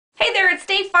It's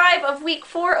day 5 of week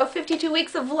 4 of 52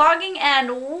 weeks of vlogging, and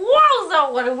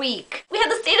wowza, what a week! We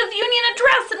had the State of the Union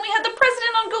address, and we had the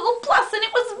president on Google Plus, and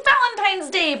it was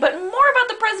Valentine's Day, but more about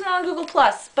the president on Google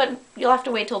Plus. But you'll have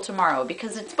to wait till tomorrow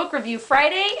because it's book review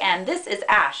Friday, and this is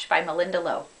Ash by Malinda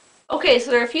Lo. Okay,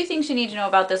 so there are a few things you need to know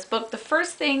about this book. The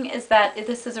first thing is that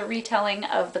this is a retelling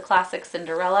of the classic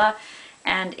Cinderella,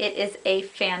 and it is a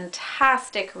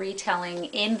fantastic retelling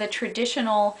in the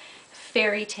traditional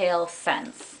fairy tale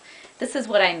sense. This is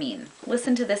what I mean.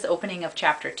 Listen to this opening of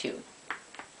chapter 2.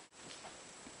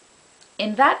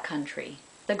 In that country,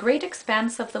 the great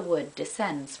expanse of the wood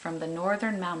descends from the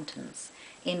northern mountains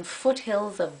in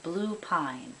foothills of blue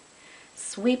pine,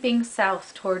 sweeping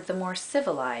south toward the more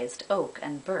civilized oak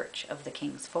and birch of the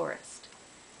king's forest.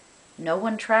 No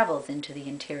one travels into the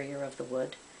interior of the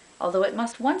wood, although it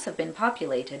must once have been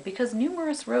populated because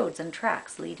numerous roads and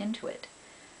tracks lead into it.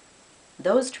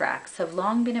 Those tracks have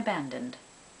long been abandoned,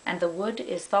 and the wood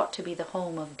is thought to be the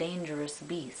home of dangerous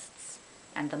beasts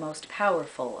and the most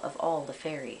powerful of all the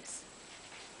fairies.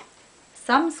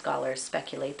 Some scholars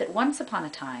speculate that once upon a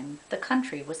time the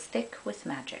country was thick with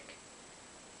magic.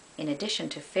 In addition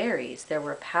to fairies, there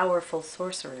were powerful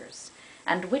sorcerers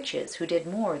and witches who did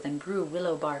more than brew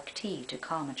willow bark tea to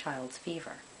calm a child's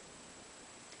fever.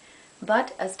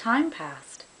 But as time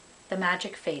passed, the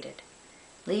magic faded,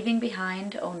 leaving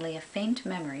behind only a faint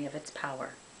memory of its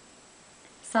power.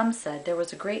 Some said there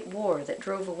was a great war that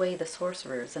drove away the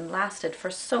sorcerers and lasted for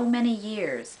so many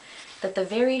years that the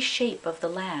very shape of the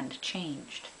land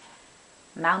changed.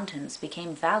 Mountains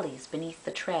became valleys beneath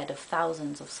the tread of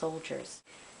thousands of soldiers,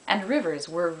 and rivers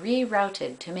were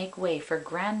rerouted to make way for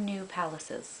grand new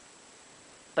palaces.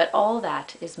 But all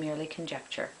that is merely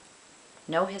conjecture.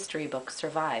 No history book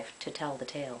survived to tell the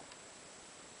tale.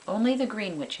 Only the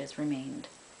green witches remained,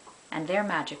 and their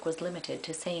magic was limited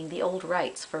to saying the old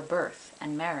rites for birth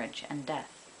and marriage and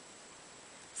death.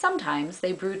 Sometimes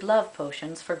they brewed love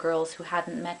potions for girls who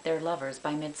hadn't met their lovers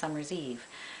by Midsummer's Eve,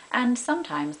 and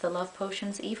sometimes the love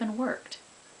potions even worked.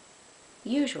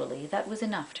 Usually that was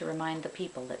enough to remind the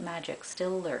people that magic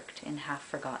still lurked in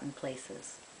half-forgotten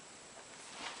places.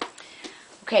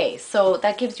 Okay, so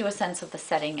that gives you a sense of the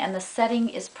setting, and the setting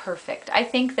is perfect. I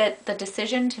think that the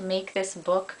decision to make this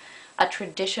book a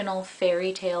traditional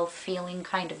fairy tale feeling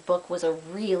kind of book was a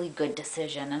really good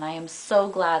decision, and I am so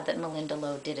glad that Malinda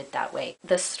Lo did it that way.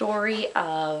 The story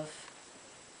of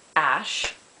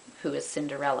Ash, who is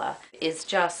Cinderella, is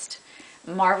just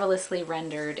marvelously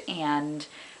rendered, and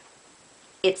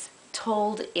it's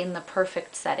told in the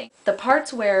perfect setting. The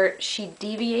parts where she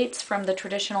deviates from the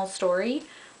traditional story,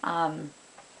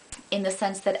 in the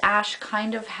sense that Ash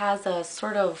kind of has a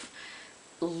sort of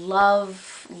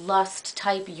love, lust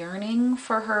type yearning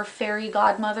for her fairy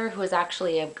godmother, who is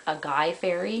actually a guy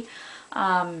fairy.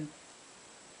 And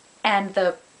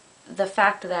the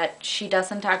fact that she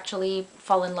doesn't actually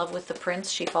fall in love with the prince,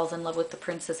 she falls in love with the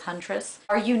prince's huntress,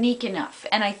 are unique enough.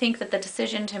 And I think that the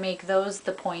decision to make those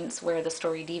the points where the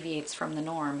story deviates from the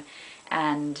norm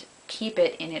and keep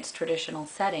it in its traditional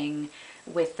setting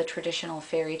with the traditional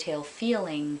fairy tale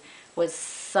feeling was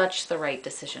such the right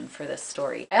decision for this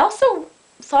story. I also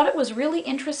thought it was really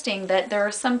interesting that there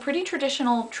are some pretty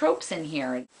traditional tropes in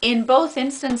here. In both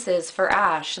instances for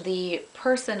Ash, the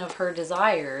person of her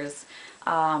desires,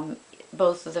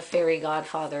 both the fairy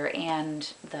godfather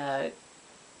and the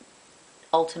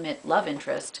ultimate love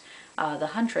interest, the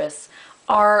huntress,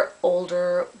 are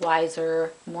older,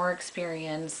 wiser, more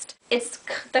experienced. It's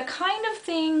the kind of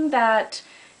thing that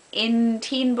in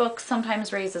teen books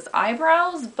sometimes raises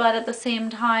eyebrows, but at the same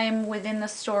time within the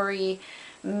story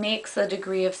makes a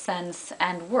degree of sense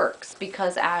and works,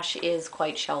 because Ash is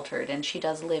quite sheltered and she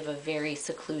does live a very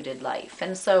secluded life.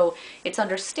 And so it's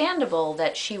understandable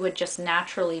that she would just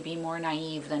naturally be more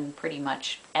naive than pretty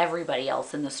much everybody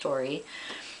else in the story.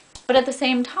 But at the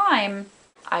same time,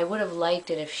 I would have liked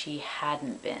it if she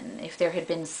hadn't been, if there had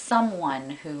been someone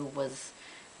who was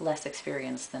less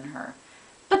experienced than her.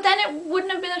 But then it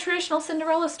wouldn't have been a traditional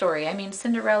Cinderella story. I mean,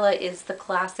 Cinderella is the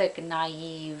classic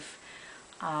naive,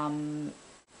 and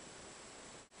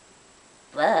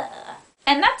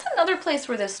that's another place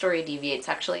where this story deviates,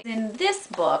 actually. In this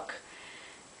book,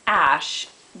 Ash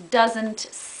doesn't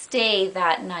stay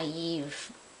that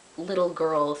naive little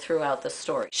girl throughout the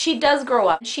story. She does grow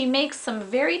up. She makes some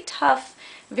very tough,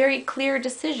 very clear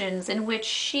decisions in which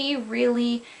she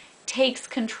really takes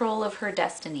control of her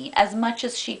destiny as much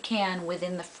as she can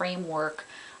within the framework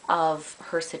of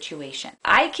her situation.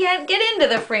 I can't get into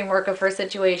the framework of her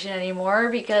situation anymore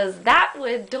because that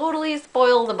would totally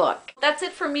spoil the book. That's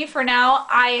it for me for now.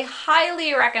 I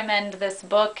highly recommend this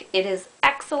book. It is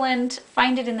excellent.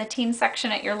 Find it in the teen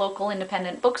section at your local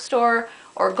independent bookstore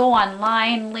or go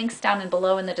online. Links down and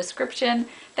below in the description.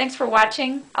 Thanks for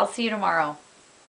watching. I'll see you tomorrow.